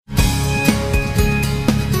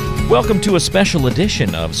Welcome to a special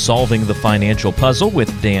edition of Solving the Financial Puzzle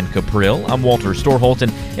with Dan Caprill. I'm Walter Storholt,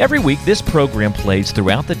 and every week this program plays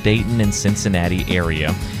throughout the Dayton and Cincinnati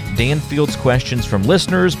area. Dan fields questions from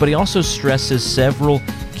listeners, but he also stresses several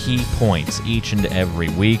key points each and every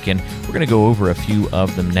week, and we're going to go over a few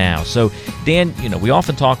of them now. So, Dan, we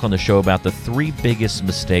often talk on the show about the three biggest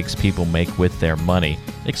mistakes people make with their money.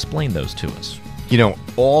 Explain those to us.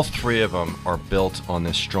 All three of them are built on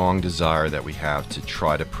this strong desire that we have to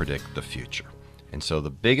try to predict the future. And so the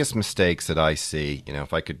biggest mistakes that I see,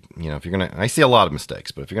 I see a lot of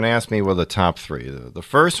mistakes, but if you're going to ask me what are the top three, the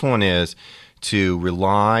first one is to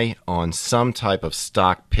rely on some type of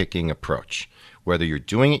stock picking approach. Whether you're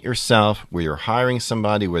doing it yourself, whether you're hiring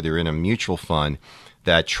somebody, whether you're in a mutual fund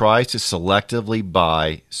that tries to selectively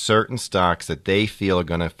buy certain stocks that they feel are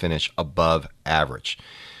going to finish above average.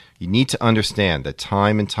 You need to understand that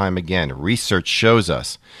time and time again, research shows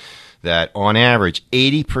us that on average,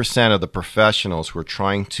 80% of the professionals who are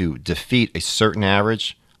trying to defeat a certain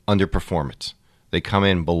average underperformance. They come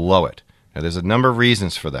in below it. Now, there's a number of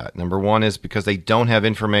reasons for that. Number one is because they don't have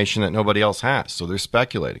information that nobody else has, so they're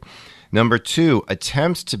speculating. Number two,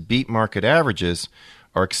 attempts to beat market averages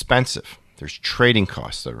are expensive. There's trading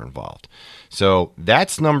costs that are involved. So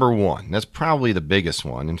that's number one. That's probably the biggest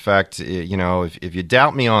one. In fact, if you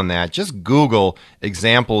doubt me on that, just Google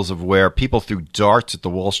examples of where people threw darts at the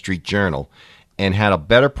Wall Street Journal and had a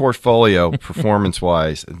better portfolio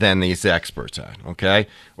performance-wise than these experts had, okay?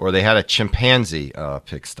 Or they had a chimpanzee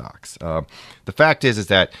pick stocks. The fact is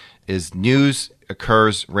that news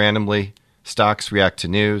occurs randomly, stocks react to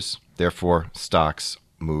news, therefore stocks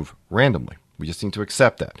move randomly. We just need to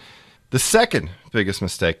accept that. The second biggest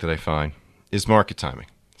mistake that I find is market timing.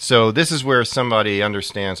 So this is where somebody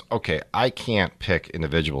understands, okay, I can't pick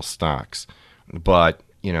individual stocks, but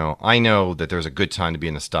I know that there's a good time to be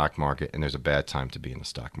in the stock market and there's a bad time to be in the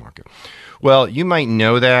stock market. Well, you might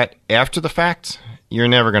know that after the fact. You're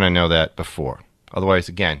never going to know that before. Otherwise,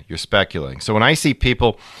 again, you're speculating. So when I see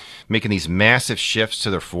people making these massive shifts to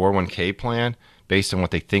their 401k plan based on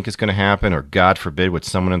what they think is going to happen, or God forbid what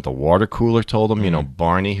someone at the water cooler told them,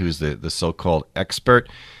 Barney, who's the so-called expert,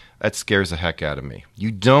 that scares the heck out of me.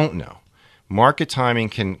 You don't know. Market timing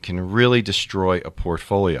can really destroy a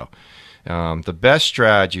portfolio. The best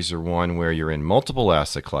strategies are one where you're in multiple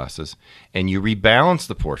asset classes and you rebalance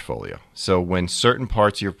the portfolio. So when certain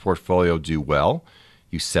parts of your portfolio do well,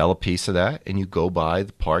 you sell a piece of that and you go buy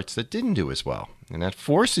the parts that didn't do as well. And that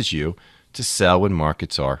forces you to sell when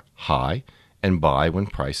markets are high and buy when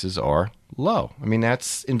prices are low. I mean,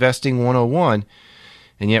 that's investing 101,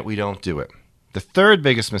 and yet we don't do it. The third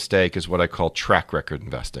biggest mistake is what I call track record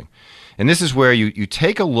investing. And this is where you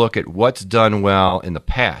take a look at what's done well in the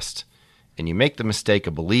past, and you make the mistake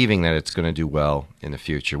of believing that it's going to do well in the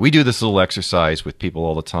future. We do this little exercise with people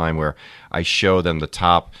all the time where I show them the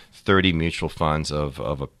top 30 mutual funds of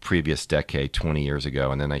a previous decade, 20 years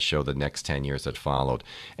ago, and then I show the next 10 years that followed.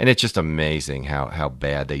 And it's just amazing how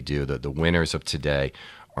bad they do. The winners of today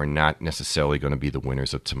are not necessarily going to be the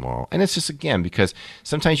winners of tomorrow. And it's just, again, because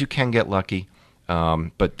sometimes you can get lucky,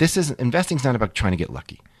 but investing's not about trying to get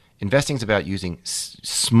lucky. Investing's about using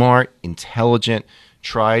smart, intelligent,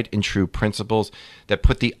 tried and true principles that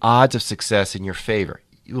put the odds of success in your favor.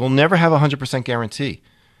 You will never have a 100% guarantee,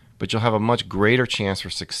 but you'll have a much greater chance for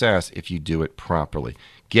success if you do it properly.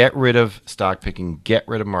 Get rid of stock picking, get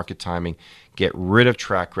rid of market timing, get rid of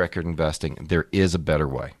track record investing. There is a better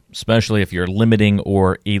way. Especially if you're limiting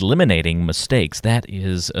or eliminating mistakes. That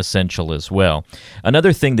is essential as well.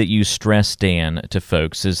 Another thing that you stress, Dan, to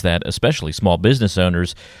folks is that, especially small business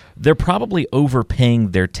owners, they're probably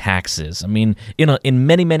overpaying their taxes. I mean, in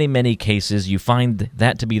many, many, many cases, you find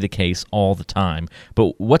that to be the case all the time.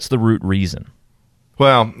 But what's the root reason?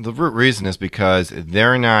 Well, the root reason is because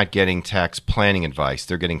they're not getting tax planning advice.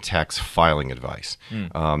 They're getting tax filing advice.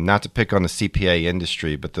 Not to pick on the CPA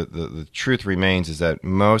industry, but the truth remains is that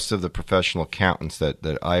most of the professional accountants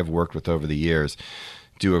that I've worked with over the years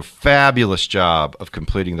do a fabulous job of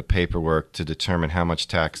completing the paperwork to determine how much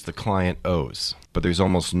tax the client owes. But there's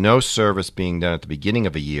almost no service being done at the beginning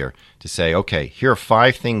of a year to say, okay, here are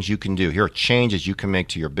 5 things you can do. Here are changes you can make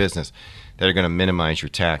to your business that are going to minimize your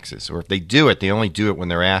taxes. Or if they do it, they only do it when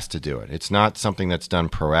they're asked to do it. It's not something that's done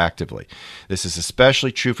proactively. This is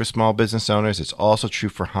especially true for small business owners. It's also true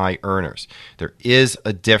for high earners. There is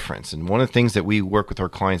a difference. And one of the things that we work with our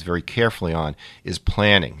clients very carefully on is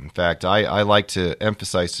planning. In fact, I like to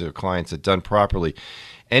emphasize to clients that done properly,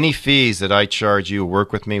 any fees that I charge you to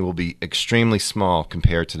work with me will be extremely small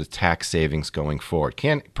compared to the tax savings going forward.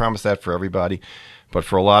 Can't promise that for everybody, but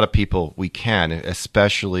for a lot of people, we can,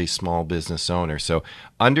 especially small business owners. So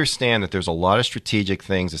understand that there's a lot of strategic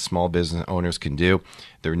things that small business owners can do.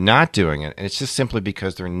 They're not doing it, and it's just simply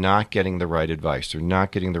because they're not getting the right advice. They're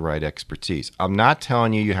not getting the right expertise. I'm not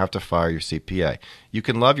telling you have to fire your CPA. You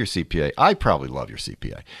can love your CPA. I probably love your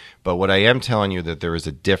CPA. But what I am telling you that there is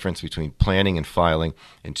a difference between planning and filing,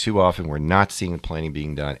 and too often we're not seeing the planning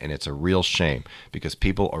being done, and it's a real shame because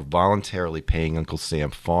people are voluntarily paying Uncle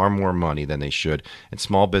Sam far more money than they should. And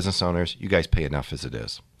small business owners, you guys pay enough as it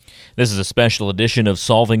is. This is a special edition of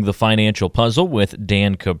Solving the Financial Puzzle with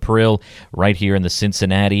Dan Cuprill, right here in the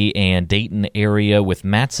Cincinnati and Dayton area with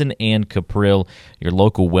Matson and Cuprill, your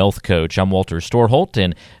local wealth coach. I'm Walter Storholt,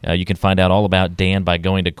 and you can find out all about Dan by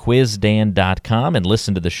going to quizdan.com and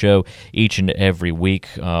listen to the show each and every week.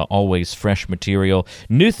 Always fresh material,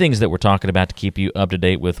 new things that we're talking about to keep you up to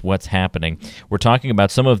date with what's happening. We're talking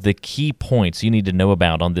about some of the key points you need to know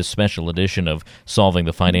about on this special edition of Solving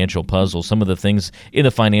the Financial Puzzle, some of the things in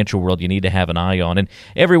the financial world you need to have an eye on. And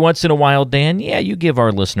every once in a while, Dan, you give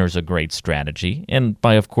our listeners a great strategy. And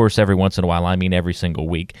by, of course, every once in a while, I mean every single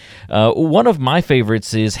week. One of my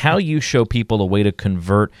favorites is how you show people a way to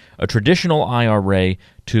convert a traditional IRA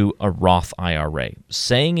to a Roth IRA.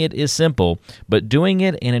 Saying it is simple, but doing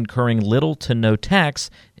it and incurring little to no tax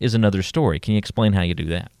is another story. Can you explain how you do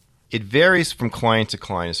that? It varies from client to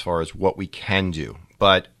client as far as what we can do.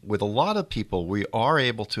 But with a lot of people, we are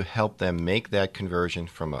able to help them make that conversion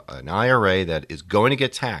from an IRA that is going to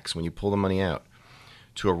get taxed when you pull the money out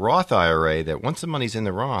to a Roth IRA that once the money's in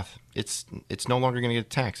the Roth, it's no longer going to get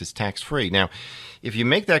taxed. It's tax-free. Now, if you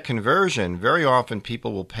make that conversion, very often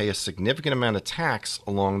people will pay a significant amount of tax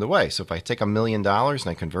along the way. So if I take $1 million and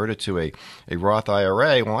I convert it to a Roth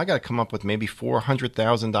IRA, well, I got to come up with maybe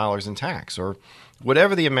 $400,000 in tax, or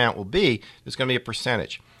whatever the amount will be, there's going to be a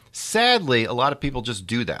percentage. Sadly, a lot of people just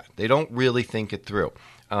do that. They don't really think it through.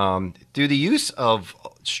 Through the use of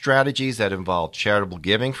strategies that involve charitable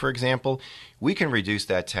giving, for example, we can reduce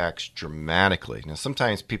that tax dramatically. Now,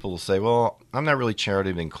 sometimes people will say, well, I'm not really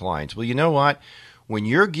charitably inclined. Well, you know what? When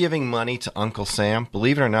you're giving money to Uncle Sam,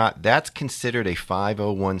 believe it or not, that's considered a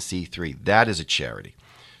 501c3. That is a charity.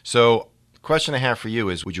 So the question I have for you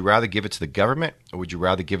is, would you rather give it to the government or would you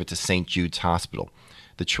rather give it to St. Jude's Hospital?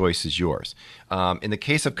 The choice is yours. In the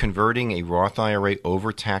case of converting a Roth IRA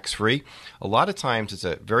over tax-free, a lot of times it's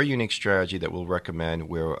a very unique strategy that we'll recommend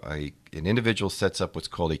where an individual sets up what's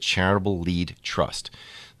called a charitable lead trust.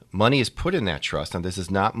 Money is put in that trust, and this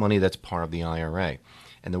is not money that's part of the IRA.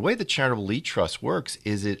 And the way the charitable lead trust works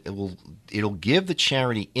is it'll give the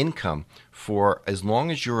charity income for as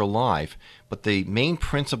long as you're alive, but the main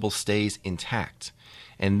principle stays intact.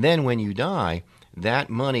 And then when you die, that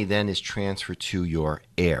money then is transferred to your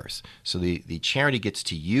heirs. So the charity gets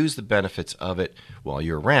to use the benefits of it while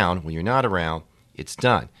you're around. When you're not around, it's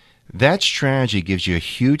done. That strategy gives you a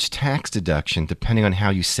huge tax deduction depending on how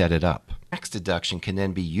you set it up. Tax deduction can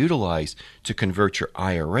then be utilized to convert your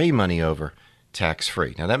IRA money over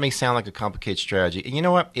tax-free. Now, that may sound like a complicated strategy, and you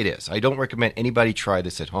know what? It is. I don't recommend anybody try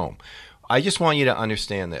this at home. I just want you to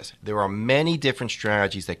understand this. There are many different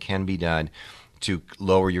strategies that can be done to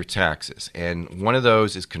lower your taxes. And one of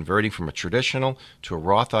those is converting from a traditional to a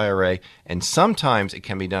Roth IRA, and sometimes it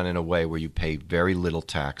can be done in a way where you pay very little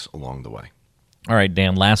tax along the way. All right,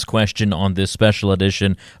 Dan, last question on this special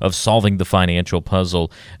edition of Solving the Financial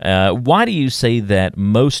Puzzle. Why do you say that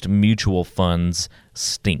most mutual funds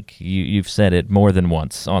stink? You've said it more than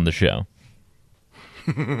once on the show.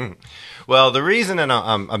 Well, the reason, and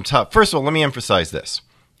I'm tough. First of all, let me emphasize this.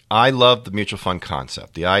 I love the mutual fund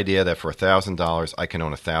concept. The idea that for $1,000 I can own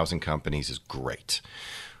 1,000 companies is great.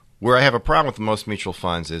 Where I have a problem with most mutual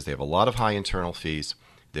funds is they have a lot of high internal fees.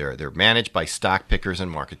 They're managed by stock pickers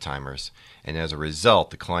and market timers, and as a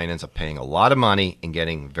result, the client ends up paying a lot of money and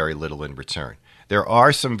getting very little in return. There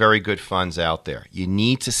are some very good funds out there. You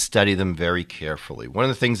need to study them very carefully. One of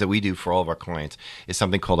the things that we do for all of our clients is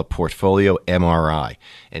something called a portfolio MRI.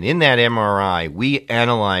 And in that MRI, we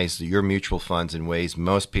analyze your mutual funds in ways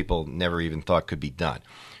most people never even thought could be done.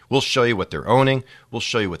 We'll show you what they're owning. We'll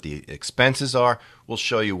show you what the expenses are. We'll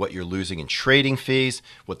show you what you're losing in trading fees,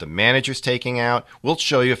 what the manager's taking out. We'll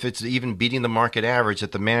show you if it's even beating the market average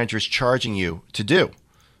that the manager's charging you to do.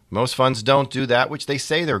 Most funds don't do that, which they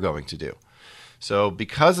say they're going to do. So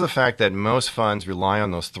because of the fact that most funds rely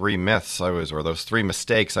on those three myths or those three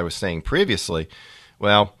mistakes I was saying previously,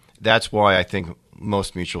 well, that's why I think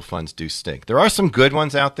most mutual funds do stink. There are some good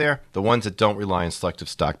ones out there, the ones that don't rely on selective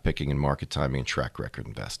stock picking and market timing and track record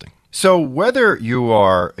investing. So whether you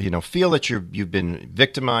are, feel that you've been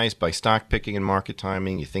victimized by stock picking and market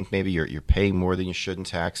timing, you think maybe you're paying more than you should in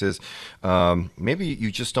taxes, maybe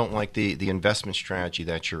you just don't like the investment strategy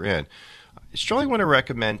that you're in. strongly want to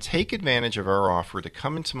recommend take advantage of our offer to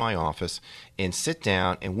come into my office and sit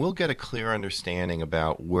down, and we'll get a clear understanding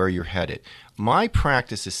about where you're headed. My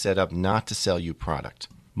practice is set up not to sell you product.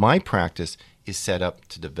 My practice is set up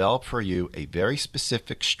to develop for you a very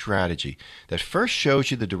specific strategy that first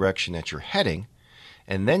shows you the direction that you're heading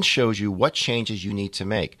and then shows you what changes you need to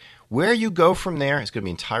make. Where you go from there is going to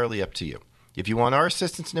be entirely up to you. If you want our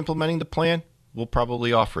assistance in implementing the plan, we'll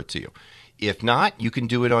probably offer it to you. If not, you can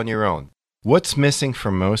do it on your own. What's missing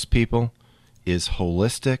for most people is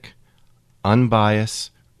holistic,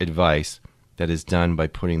 unbiased advice that is done by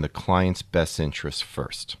putting the client's best interests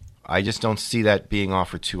first. I just don't see that being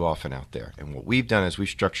offered too often out there. And what we've done is we've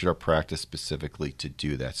structured our practice specifically to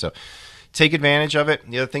do that. So take advantage of it.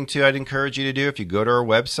 The other thing, too, I'd encourage you to do, if you go to our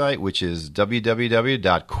website, which is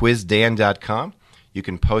www.quizdan.com, you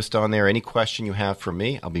can post on there any question you have for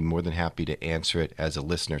me. I'll be more than happy to answer it as a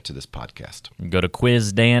listener to this podcast. Go to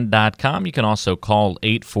quizdan.com. You can also call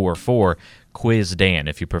 844-QUIZ-DAN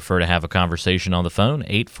if you prefer to have a conversation on the phone.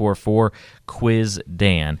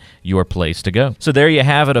 844-QUIZ-DAN, your place to go. So there you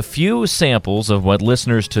have it, a few samples of what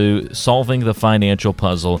listeners to Solving the Financial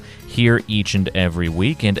Puzzle hear each and every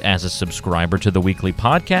week. And as a subscriber to the weekly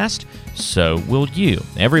podcast, so will you.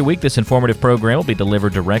 Every week, this informative program will be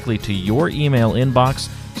delivered directly to your email inbox,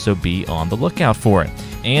 so be on the lookout for it.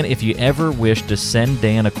 And if you ever wish to send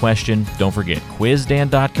Dan a question, don't forget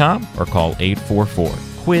quizdan.com or call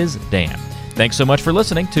 844-QUIZ-DAN. Thanks so much for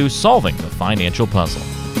listening to Solving the Financial Puzzle.